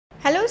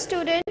Hello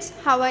students,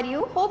 how are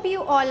you? Hope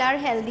you all are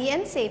healthy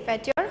and safe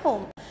at your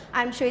home.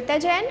 I am Shweta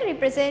Jain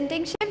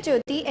representing Shiv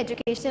Jyoti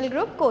Educational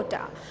Group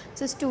Kota.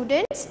 So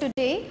students,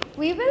 today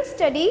we will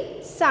study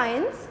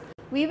science.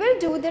 We will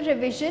do the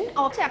revision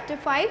of chapter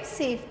 5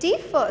 safety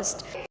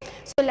first.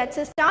 So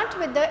let's start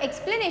with the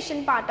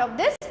explanation part of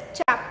this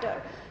chapter.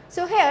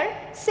 So here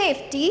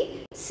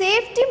safety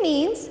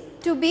means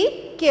to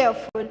be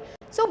careful.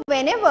 So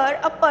whenever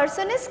a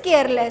person is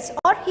careless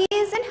or he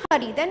is in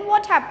hurry, then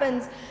what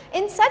happens?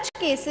 In such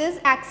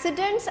cases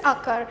accidents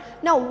occur.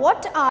 Now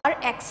what are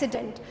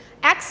accident?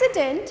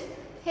 Accident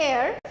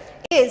here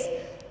is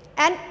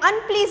an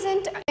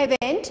unpleasant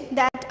event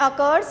that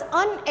occurs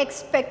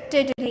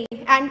unexpectedly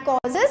and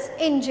causes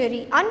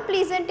injury.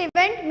 Unpleasant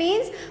event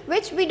means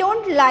which we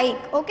don't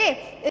like,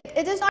 okay.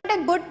 It is not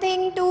a good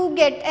thing to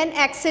get an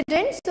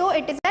accident, so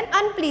it is an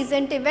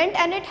unpleasant event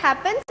and it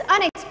happens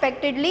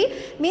unexpectedly,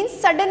 means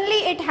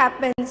suddenly it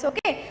happens,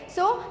 okay.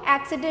 So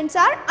accidents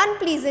are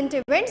unpleasant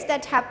events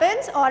that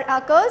happens or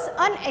occurs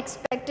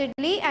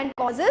unexpectedly and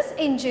causes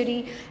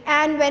injury,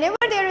 and whenever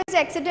there is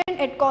accident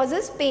it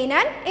causes pain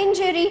and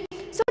injury.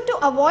 So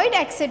to avoid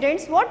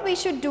accidents, what we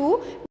should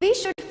do? We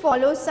should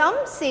follow some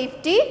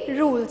safety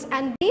rules,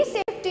 and these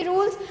safety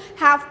rules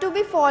have to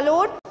be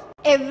followed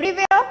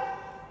everywhere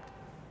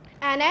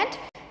and at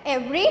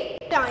every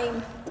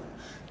time.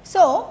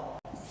 So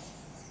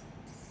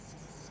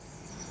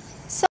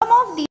some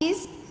of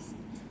these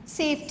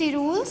safety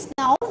rules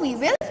now we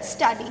will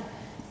study.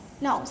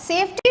 Now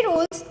safety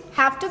rules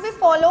have to be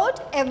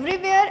followed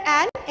everywhere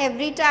and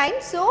every time.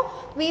 So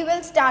we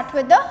will start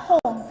with the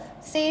home.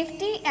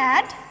 Safety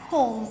at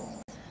home.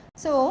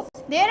 So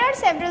there are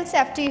several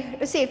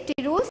safety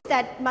rules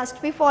that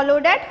must be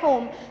followed at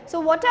home. So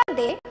what are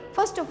they?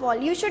 First of all,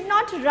 you should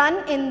not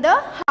run in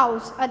the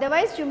house,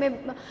 otherwise you may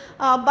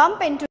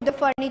bump into the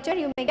furniture,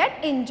 you may get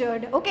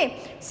injured, okay.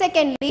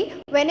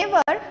 Secondly,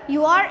 whenever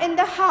you are in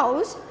the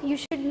house, you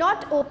should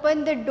not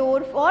open the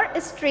door for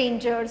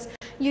strangers.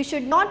 You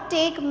should not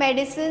take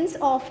medicines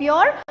of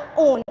your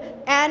own,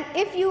 and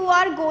if you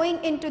are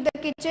going into the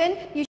kitchen,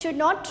 you should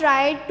not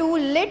try to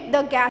lit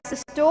the gas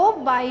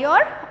stove by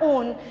your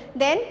own.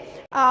 Then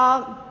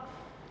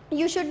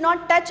you should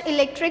not touch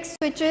electric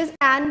switches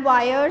and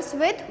wires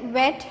with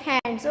wet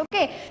hands,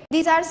 okay.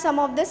 These are some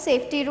of the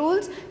safety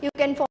rules you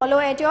can follow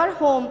at your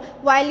home.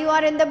 While you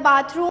are in the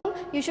bathroom,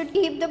 you should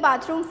keep the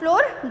bathroom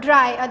floor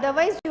dry,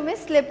 otherwise you may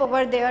slip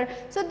over there.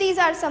 So these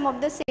are some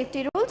of the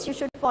safety rules you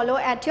should follow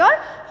at your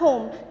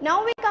home.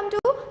 Now we come to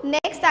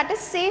next, that is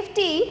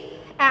safety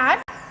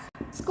at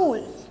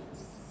school.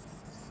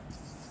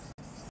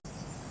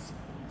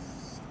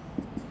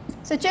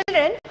 So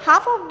children,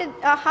 half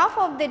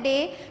of the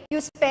day you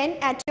spend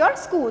at your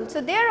school.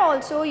 So there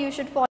also you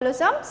should follow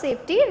some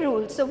safety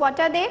rules. So what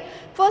are they?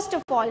 First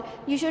of all,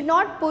 you should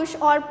not push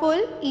or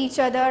pull each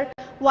other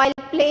while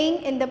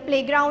playing in the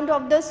playground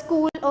of the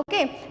school,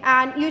 okay.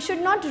 And you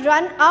should not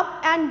run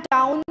up and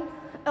down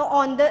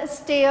on the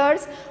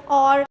stairs,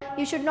 or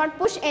you should not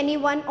push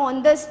anyone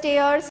on the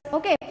stairs,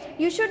 okay.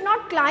 You should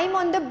not climb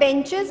on the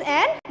benches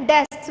and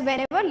desks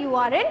whenever you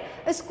are in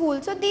a school.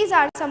 So these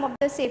are some of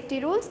the safety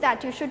rules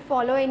that you should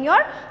follow in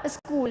your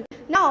school.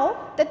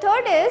 Now the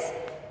third is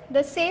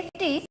the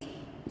safety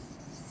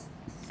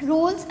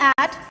rules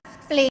at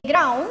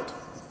playground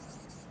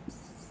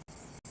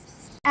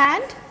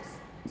and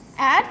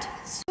at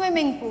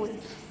swimming pool.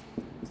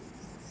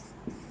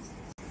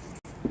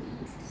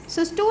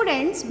 So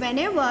students,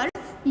 whenever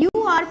you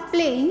are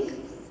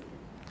playing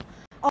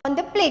on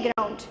the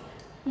playground,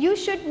 you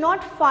should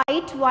not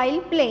fight while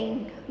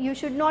playing. You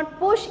should not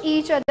push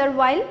each other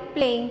while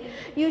playing.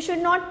 You should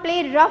not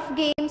play rough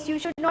games. You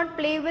should not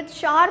play with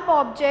sharp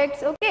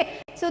objects,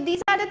 okay. So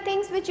these are the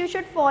things which you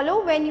should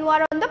follow when you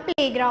are on the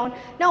playground.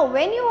 Now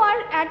when you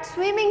are at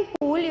swimming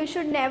pool, you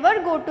should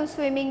never go to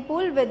swimming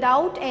pool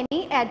without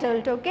any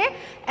adult, okay.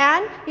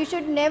 And you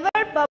should never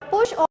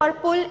push or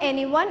pull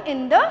anyone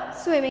in the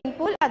swimming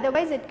pool,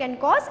 otherwise it can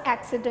cause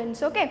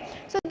accidents, okay.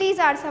 So these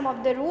are some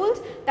of the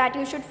rules that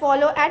you should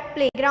follow at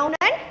playground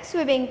and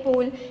swimming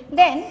pool.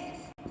 Then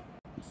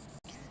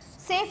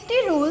safety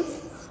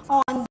rules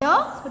on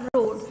the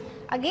road.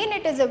 Again,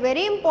 it is a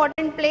very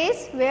important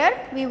place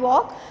where we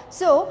walk.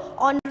 So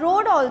on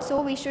road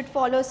also we should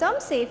follow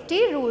some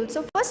safety rules.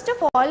 So first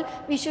of all,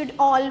 we should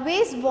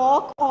always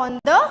walk on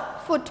the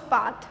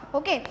footpath,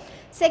 okay.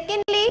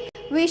 Secondly,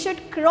 we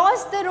should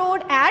cross the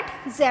road at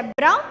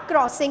zebra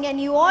crossing,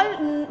 and you all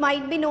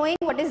might be knowing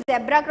what is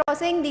zebra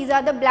crossing. These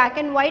are the black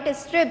and white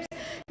strips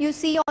you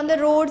see on the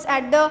roads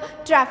at the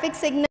traffic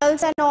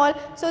signals and all.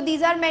 So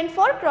these are meant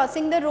for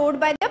crossing the road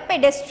by the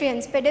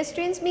pedestrians.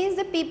 Pedestrians means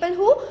the people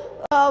who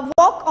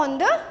walk on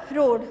the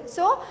road.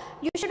 So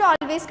you should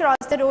always cross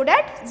the road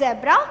at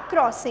zebra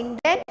crossing.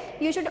 Then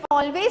you should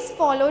always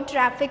follow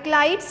traffic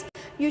lights.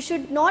 You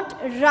should not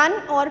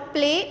run or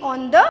play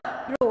on the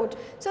road.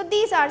 So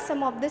these are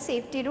some of the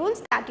safety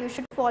rules that you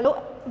should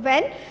follow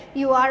when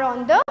you are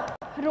on the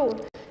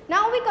road.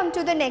 Now we come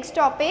to the next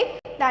topic,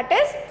 that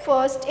is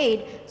first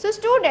aid. So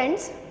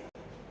students,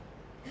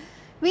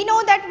 We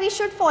know that we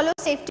should follow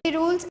safety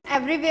rules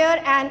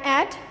everywhere and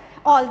at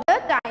all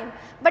the time,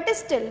 but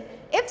still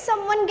if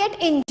someone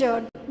get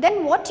injured,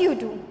 then what you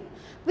do?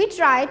 We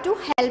try to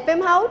help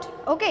him out,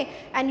 okay,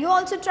 and you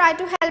also try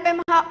to help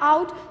him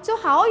out. So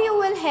how you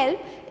will help?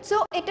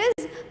 So it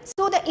is,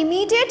 so the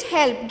immediate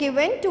help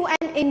given to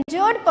an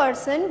injured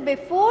person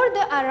before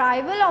the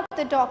arrival of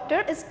the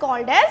doctor is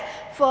called as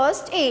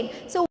first aid.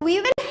 So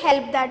we will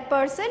help that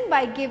person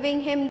by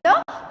giving him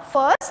the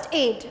first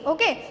aid,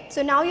 okay.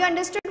 So now you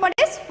understood what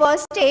is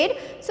first aid.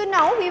 So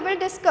now we will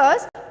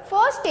discuss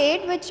first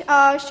aid, which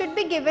should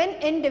be given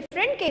in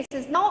different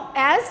cases. Now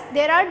as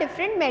there are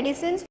different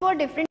medicines for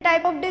different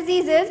type of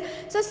diseases,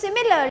 so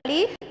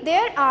similarly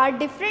there are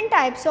different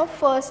types of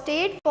first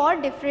aid for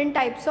different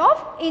types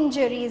of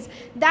injuries,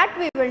 that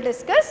we will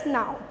discuss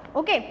now,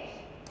 okay.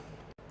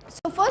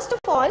 So first of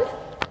all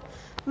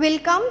we will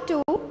come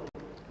to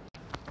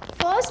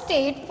first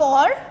aid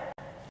for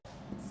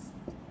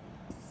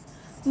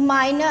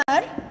minor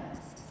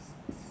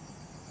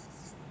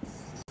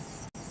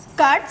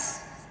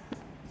cuts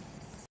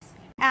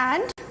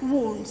and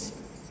wounds.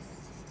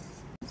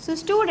 So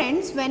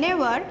students,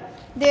 whenever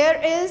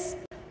there is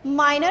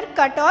minor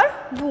cut or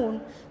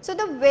wound, so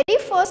the very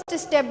first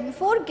step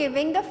before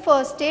giving the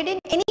first aid in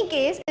any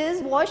case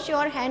is wash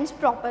your hands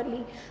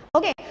properly,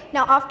 okay.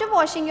 Now after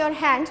washing your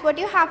hands, what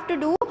you have to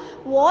do,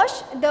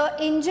 wash the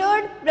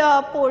injured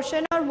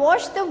portion or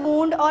wash the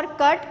wound or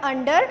cut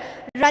under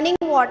running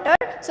water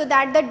so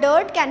that the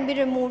dirt can be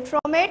removed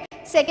from it.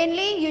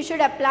 Secondly, you should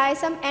apply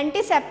some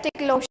antiseptic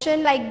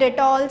lotion like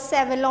Dettol,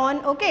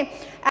 Savlon, okay.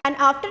 And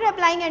after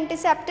applying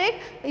antiseptic,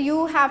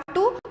 you have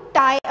to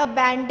tie a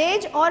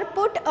bandage or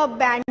put a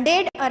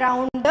band-aid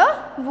around the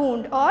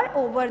wound or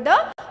over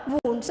the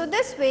wound. So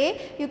this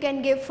way you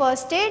can give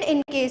first aid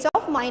in case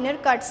of minor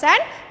cuts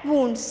and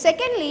wounds.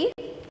 Secondly,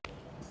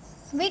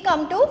 we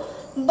come to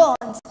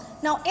burns.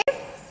 Now if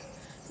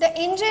the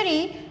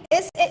injury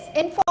is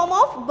in form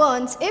of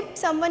burns, if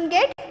someone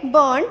get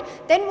burned,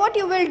 then what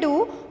you will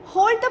do,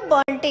 hold the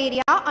burnt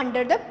area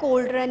under the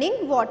cold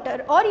running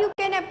water, or you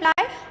can apply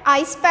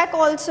ice pack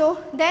also.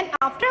 Then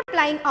after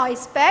applying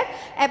ice pack,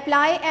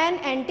 apply an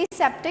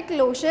antiseptic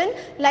lotion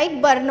like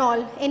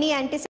Bernol, any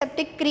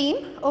antiseptic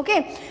cream,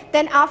 okay.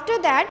 Then after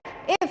that,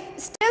 if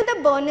still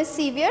the burn is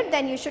severe,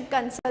 then you should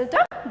consult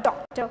a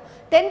doctor.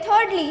 Then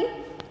thirdly,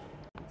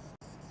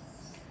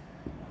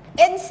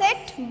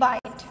 insect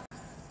bite.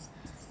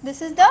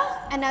 This is the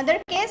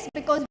another case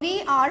because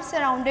we are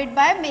surrounded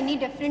by many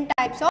different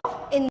types of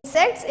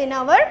insects in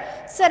our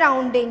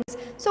surroundings.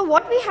 So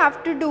what we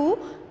have to do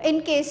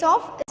in case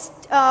of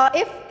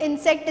if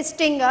insect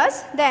sting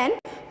us, then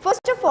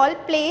first of all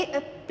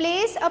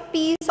place a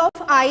piece of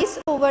ice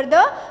over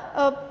the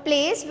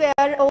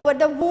over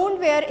the wound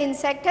where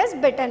insect has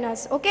bitten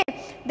us, okay.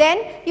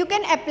 Then you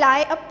can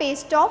apply a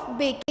paste of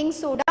baking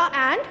soda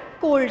and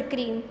cold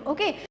cream,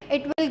 okay.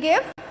 It will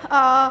give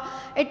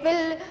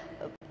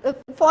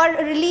for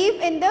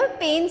relief in the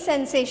pain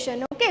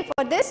sensation, okay.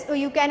 For this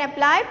you can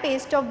apply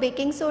paste of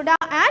baking soda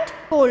and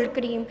cold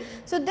cream.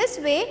 So this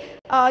way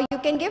you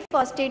can give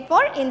first aid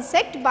for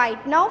insect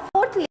bite. Now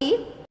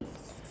fourthly,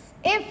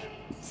 if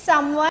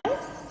someone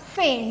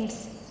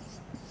faints.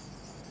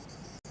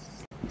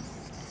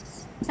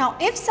 Now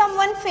if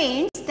someone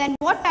faints, then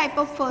what type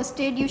of first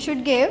aid you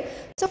should give?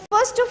 So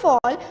first of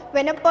all,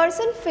 when a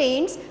person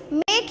faints,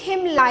 make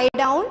him lie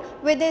down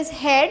with his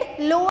head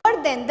lower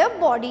than the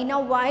body.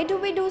 Now why do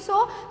we do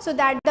so? So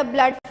that the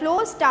blood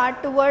flow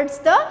start towards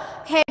the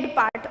head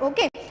part,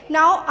 okay.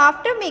 Now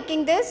after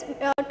making this,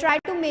 try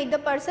to make the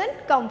person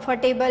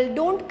comfortable,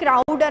 don't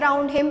crowd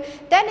around him,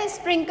 then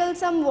sprinkle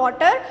some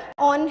water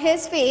on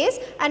his face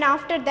and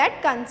after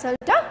that consult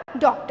a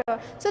doctor.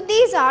 So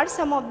these are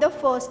some of the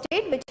first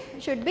aid which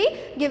should be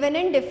given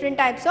in different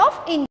types of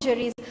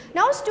injuries.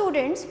 Now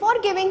students, for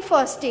giving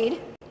first aid,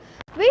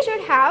 we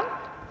should have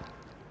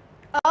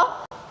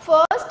a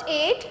first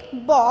aid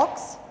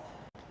box.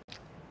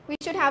 We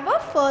should have a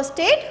first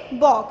aid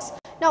box.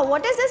 Now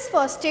what is this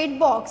first aid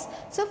box?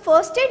 So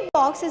first aid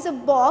box is a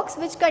box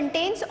which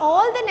contains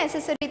all the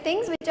necessary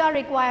things which are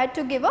required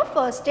to give a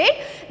first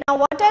aid. Now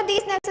what are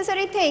these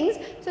necessary things?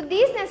 So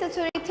these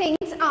necessary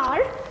things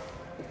are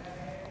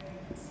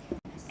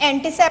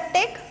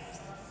antiseptic.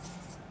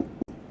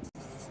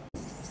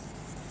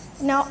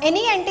 Now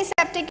any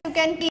antiseptic you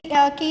can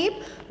keep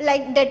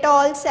like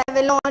Dettol,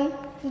 Savlon.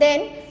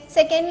 Then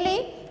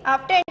secondly,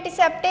 after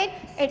antiseptic,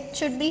 it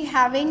should be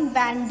having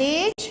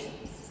bandage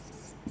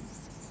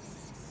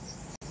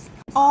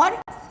or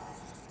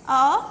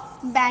a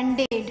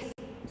band-aid.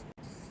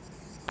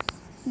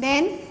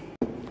 Then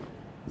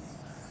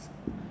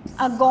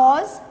a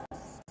gauze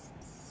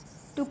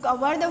to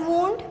cover the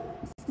wound,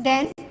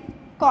 then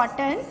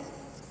cotton,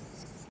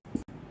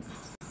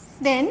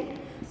 then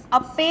a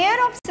pair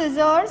of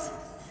scissors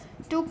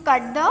to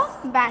cut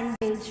the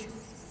bandage.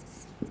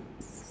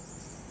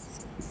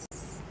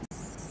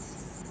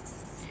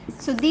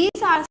 So these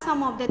are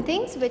some of the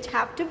things which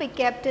have to be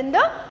kept in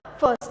the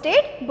first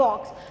aid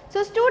box.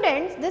 So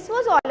students, this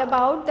was all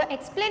about the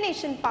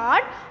explanation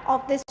part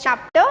of this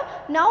chapter.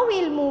 Now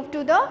we will move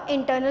to the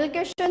internal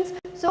questions.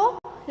 So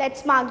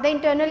let's mark the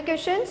internal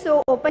questions.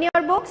 So open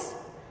your books,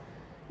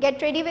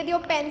 get ready with your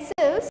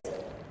pencils.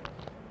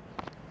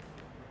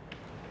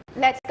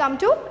 Let's come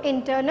to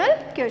internal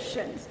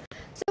questions.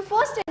 So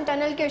first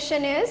internal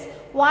question is,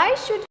 why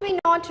should we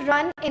not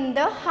run in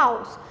the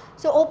house?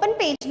 So open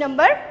page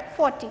number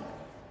 40.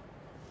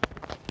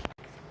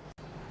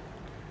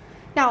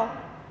 Now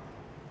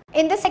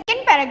in the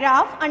second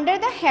paragraph, under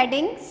the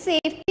heading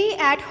safety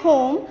at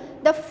home,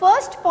 the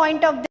first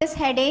point of this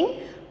heading,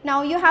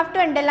 now you have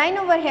to underline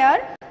over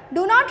here,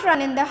 do not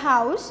run in the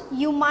house,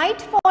 you might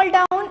fall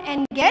down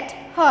and get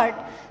hurt.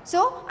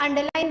 So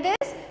underline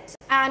this,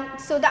 and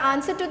so the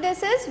answer to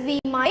this is we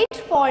might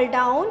fall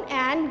down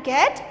and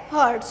get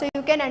hurt. So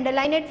you can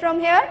underline it from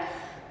here,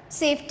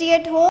 safety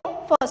at home,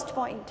 first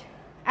point,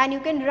 and you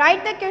can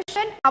write the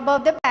question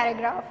above the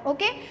paragraph.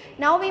 Okay,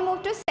 now we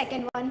move to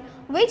second one.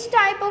 Which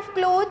type of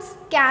clothes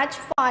catch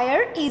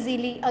fire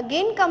easily?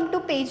 Again come to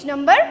page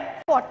number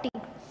 40.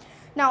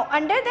 Now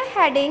under the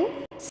heading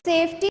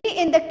safety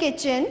in the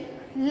kitchen,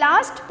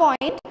 last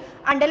point,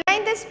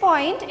 underline this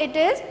point, it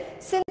is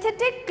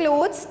synthetic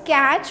clothes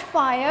catch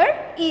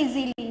fire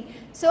easily.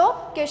 So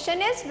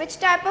question is, which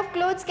type of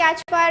clothes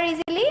catch fire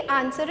easily?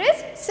 Answer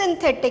is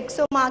synthetic.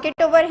 So mark it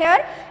over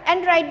here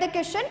and write the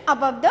question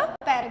above the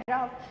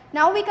paragraph.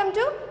 Now we come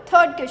to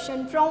third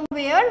question, from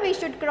where we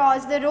should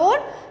cross the road?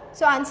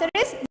 So answer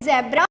is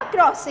zebra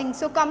crossing.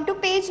 So come to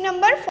page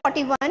number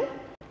 41.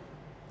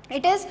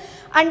 It is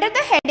under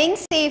the heading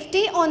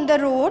safety on the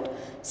road,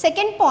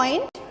 second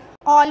point,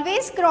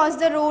 always cross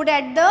the road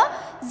at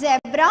the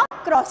zebra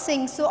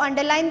crossing. So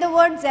underline the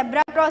word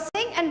zebra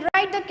crossing and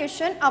write the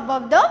question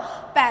above the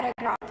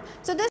paragraph.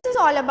 So this is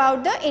all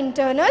about the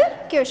internal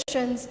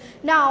questions.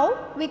 Now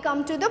we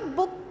come to the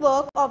book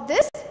work of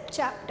this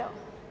chapter.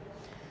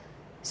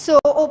 So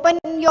open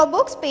your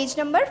books, page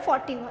number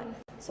 41.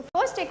 So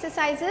first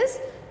exercise is,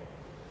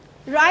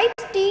 write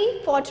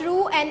T for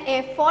true and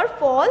F for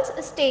false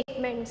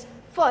statements.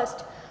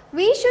 First,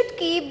 we should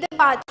keep the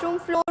bathroom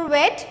floor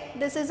wet.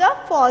 This is a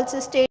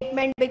false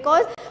statement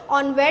because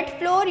on wet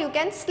floor you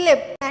can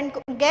slip and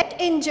get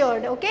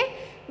injured. Okay.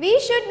 We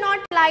should not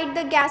light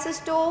the gas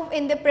stove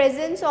in the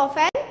presence of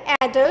an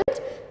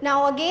adult.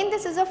 Now again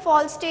this is a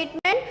false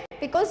statement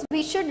because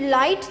we should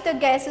light the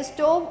gas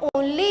stove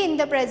only in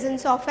the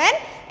presence of an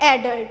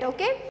adult.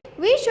 Okay.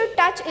 We should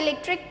touch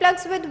electric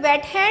plugs with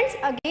wet hands.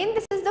 Again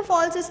this is the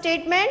false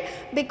statement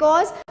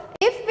because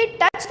if we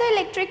touch the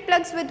electric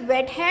plugs with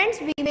wet hands,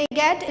 we may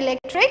get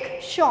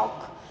electric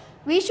shock.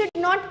 We should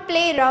not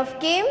play rough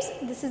games.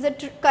 This is a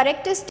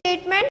correct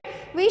statement.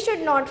 We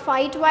should not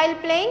fight while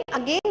playing.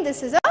 Again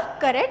this is a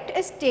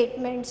correct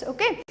statement.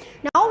 Okay.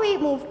 Now we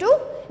move to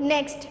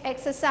next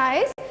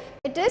exercise.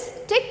 It is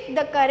tick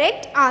the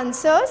correct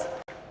answers.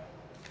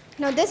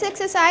 Now this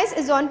exercise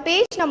is on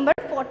page number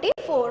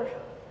 44.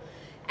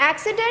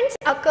 Accidents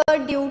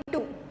occur due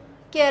to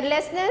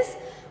carelessness,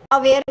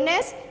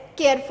 awareness,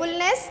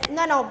 carefulness,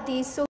 none of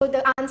these. So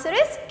the answer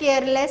is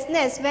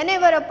carelessness.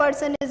 Whenever a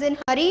person is in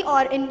hurry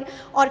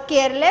or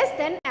careless,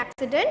 then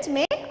accidents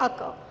may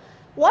occur.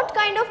 What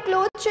kind of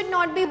clothes should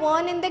not be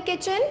worn in the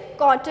kitchen?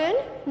 Cotton,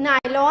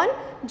 nylon,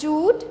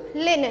 jute,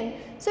 linen.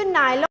 So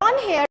nylon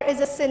here is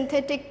a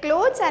synthetic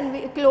cloth and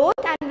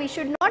we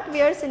should not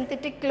wear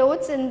synthetic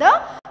clothes in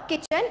the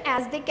kitchen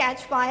as they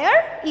catch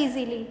fire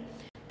easily.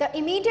 The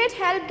immediate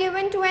help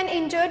given to an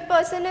injured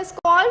person is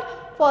called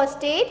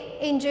first aid,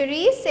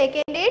 injury,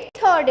 second aid,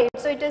 third aid.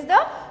 So it is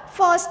the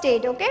first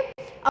aid. Okay.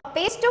 A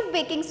paste of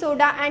baking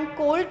soda and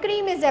cold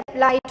cream is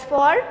applied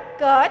for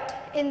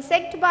cut,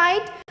 insect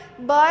bite,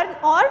 burn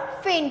or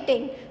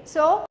fainting.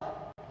 So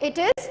it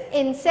is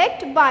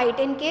insect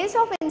bite. In case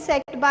of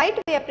insect bite,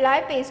 we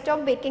apply paste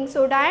of baking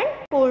soda and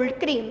cold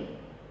cream.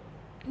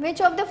 Which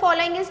of the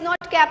following is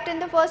not kept in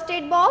the first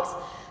aid box?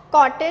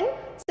 Cotton,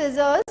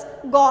 scissors,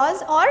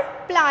 gauze or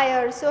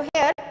pliers. So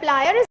here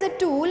plier is a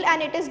tool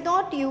and it is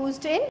not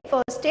used in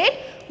first aid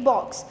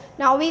box.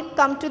 Now we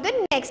come to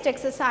the next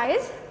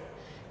exercise.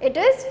 It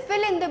is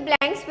fill in the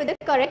blanks with the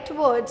correct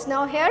words.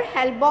 Now here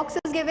help box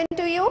is given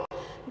to you.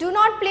 Do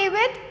not play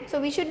with,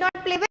 so we should not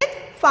play with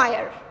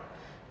fire.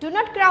 Do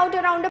not crowd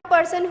around a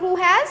person who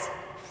has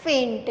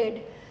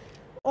fainted.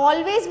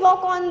 Always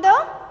walk on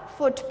the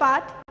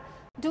footpath.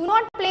 Do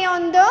not play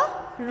on the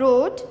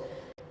road.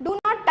 Do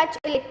not touch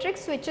electric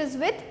switches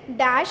with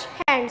dash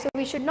hands. So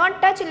we should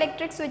not touch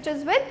electric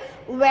switches with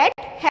wet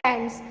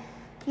hands.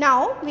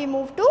 Now we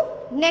move to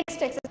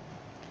next exercise.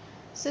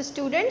 So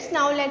students,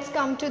 now let's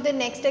come to the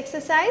next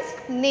exercise.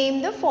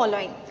 Name the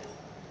following.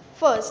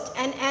 First,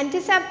 an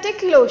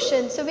antiseptic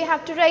lotion. So we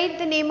have to write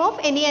the name of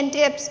any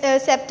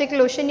antiseptic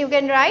lotion. You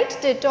can write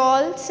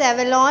Dettol,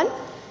 Savlon.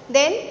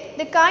 Then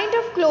the kind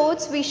of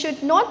clothes we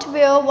should not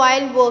wear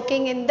while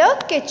working in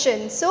the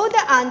kitchen. So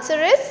the answer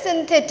is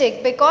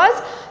synthetic,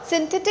 because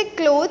synthetic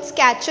clothes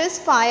catches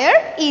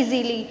fire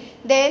easily.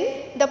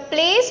 Then the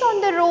place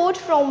on the road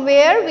from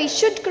where we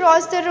should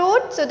cross the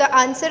road. So the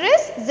answer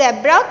is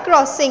zebra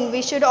crossing.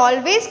 We should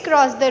always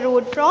cross the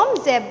road from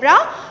zebra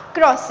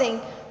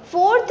crossing.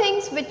 4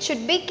 things which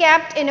should be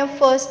kept in a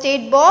first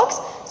aid box.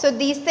 So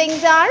these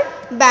things are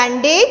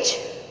bandage,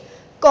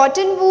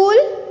 cotton wool,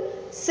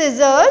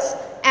 scissors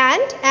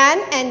and an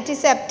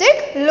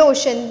antiseptic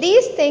lotion.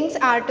 These things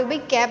are to be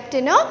kept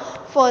in a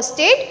first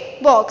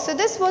aid box. So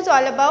this was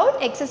all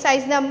about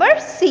exercise number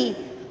C.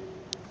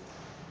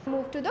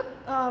 Move to the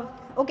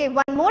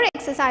one more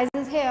exercise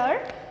is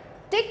here.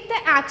 Tick the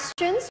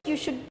actions you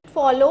should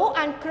follow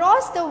and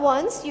cross the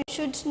ones you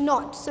should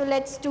not. So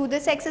let's do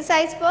this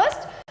exercise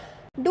first.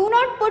 Do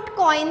not put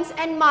coins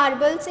and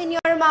marbles in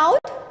your mouth.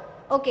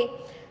 Okay,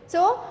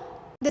 so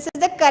this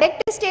is the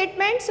correct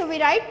statement. So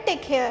we write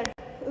tick here,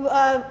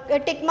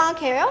 a tick mark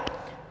here.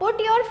 Put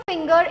your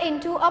finger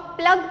into a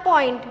plug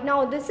point.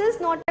 Now this is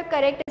not a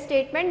correct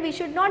statement. We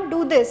should not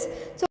do this.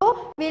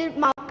 So we'll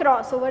mark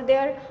cross over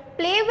there.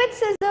 Play with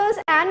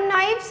scissors and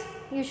knives.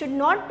 You should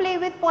not play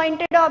with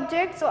pointed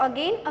objects. So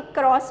again a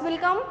cross will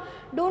come.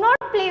 Do not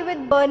play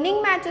with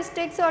burning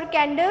matchsticks or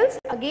candles.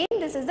 Again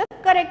this is the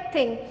correct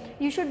thing.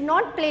 You should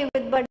not play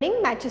with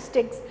burning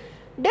matchsticks.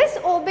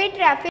 Disobey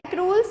traffic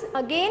rules.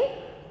 Again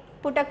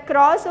put a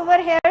cross over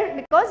here,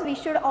 because we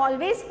should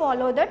always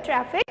follow the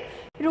traffic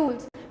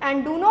rules.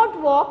 And do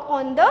not walk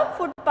on the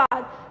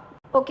footpath.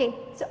 Okay,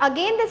 so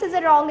again this is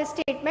a wrong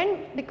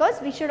statement,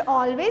 because we should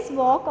always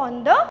walk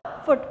on the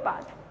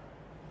footpath.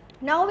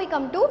 Now we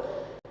come to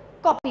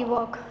copy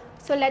work.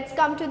 So let's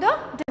come to the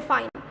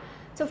define.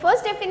 So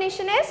first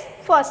definition is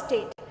first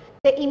aid.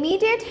 The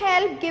immediate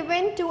help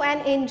given to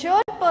an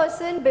injured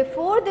person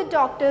before the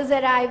doctor's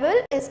arrival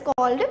is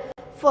called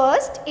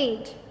first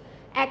aid.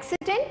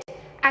 Accident.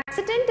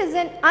 Accident is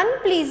an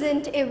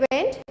unpleasant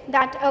event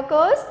that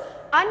occurs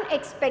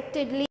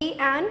unexpectedly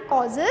and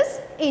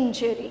causes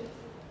injury.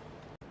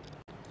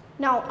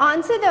 Now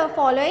answer the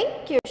following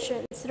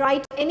questions.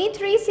 Write any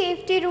 3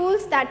 safety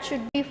rules that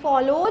should be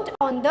followed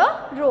on the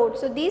road.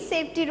 So these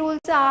safety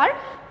rules are,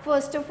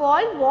 first of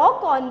all,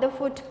 walk on the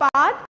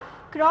footpath,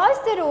 cross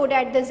the road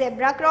at the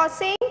zebra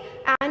crossing,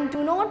 and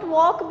do not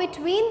walk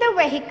between the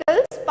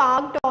vehicles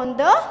parked on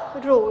the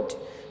road.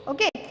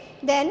 Okay,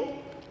 then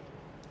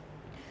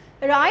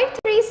write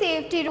 3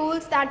 safety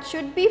rules that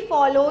should be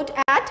followed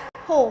at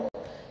home.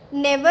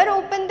 Never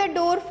open the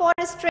door for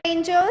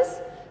strangers.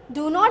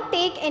 Do not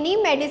take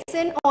any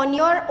medicine on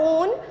your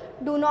own.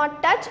 Do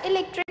not touch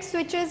electric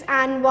switches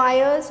and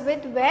wires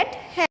with wet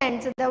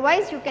hands,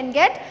 otherwise you can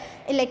get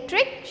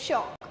electric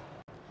shock.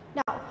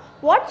 Now,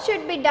 what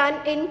should be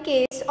done in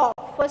case of,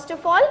 first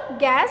of all,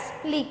 gas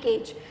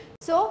leakage.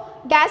 So,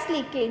 gas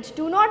leakage.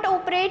 Do not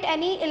operate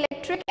any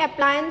electric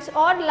appliance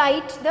or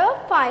light the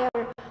fire.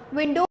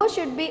 Window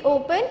should be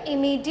open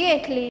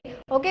immediately.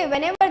 Okay,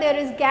 whenever there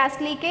is gas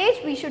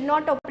leakage, we should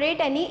not operate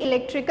any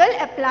electrical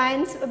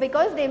appliance,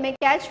 because they may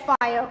catch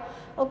fire.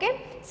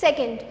 Okay,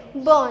 second,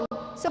 burn.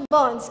 So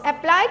burns.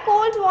 Apply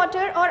cold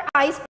water or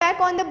ice pack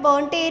on the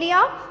burnt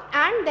area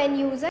and then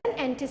use an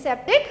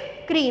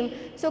antiseptic cream.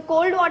 So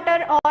cold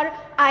water or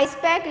ice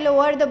pack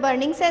lower the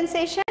burning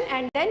sensation,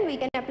 and then we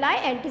can apply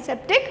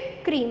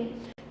antiseptic cream.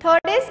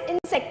 Third is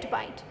insect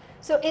bite.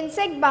 So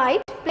insect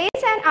bite,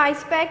 place an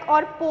ice pack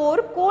or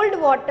pour cold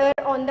water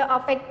on the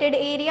affected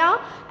area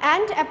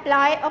and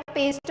apply a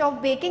paste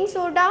of baking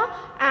soda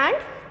and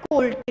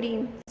cold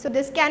cream. So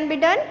this can be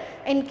done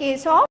in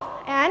case of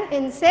an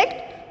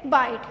insect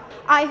bite.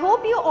 I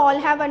hope you all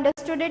have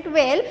understood it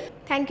well.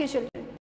 Thank you, children.